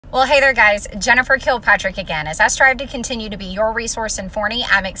Well, hey there, guys. Jennifer Kilpatrick again. As I strive to continue to be your resource in Forney,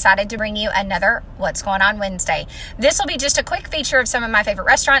 I'm excited to bring you another What's Going On Wednesday. This will be just a quick feature of some of my favorite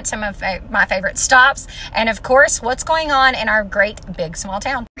restaurants, some of my favorite stops, and of course, what's going on in our great big small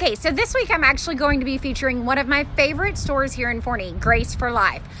town. Okay, so this week I'm actually going to be featuring one of my favorite stores here in Forney, Grace for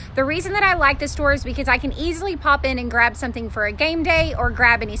Life. The reason that I like this store is because I can easily pop in and grab something for a game day or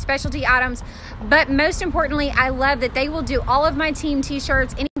grab any specialty items, but most importantly, I love that they will do all of my team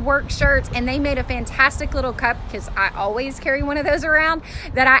t-shirts, any work shirts, and they made a fantastic little cup because I always carry one of those around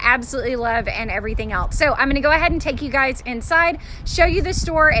that I absolutely love and everything else. So I'm going to go ahead and take you guys inside, show you the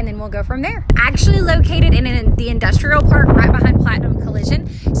store, and then we'll go from there. Actually located in the industrial park right behind Platinum Collision.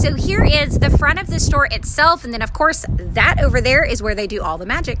 So here is the front of the store itself, and then of course that over there is where they do all the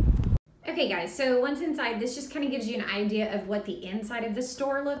magic. Okay guys, so once inside, this just kind of gives you an idea of what the inside of the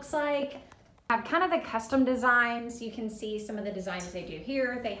store looks like. Have kind of the custom designs. You can see some of the designs they do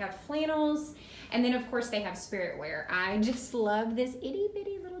here. They have flannels, and then of course they have spirit wear. I just love this itty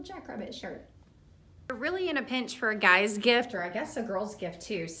bitty little jackrabbit shirt. They're really in a pinch for a guy's gift, or I guess a girl's gift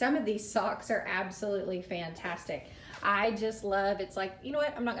too. Some of these socks are absolutely fantastic. I just love, it's like, you know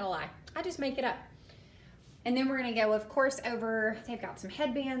what, I'm not gonna lie, I just make it up. And then we're gonna go, of course, over, they've got some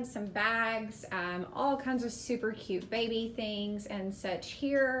headbands, some bags, all kinds of super cute baby things and such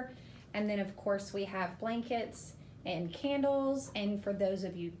here. And then of course we have blankets and candles. And for those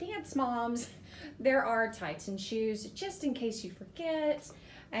of you dance moms, there are tights and shoes just in case you forget.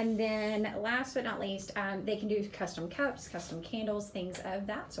 And then last but not least, they can do custom cups, custom candles, things of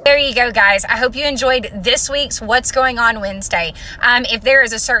that sort. There you go, guys. I hope you enjoyed this week's What's Going On Wednesday. If there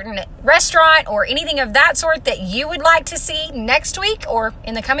is a certain restaurant or anything of that sort that you would like to see next week or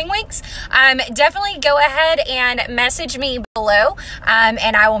in the coming weeks, definitely go ahead and message me below,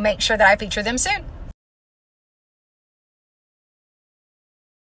 and I will make sure that I feature them soon.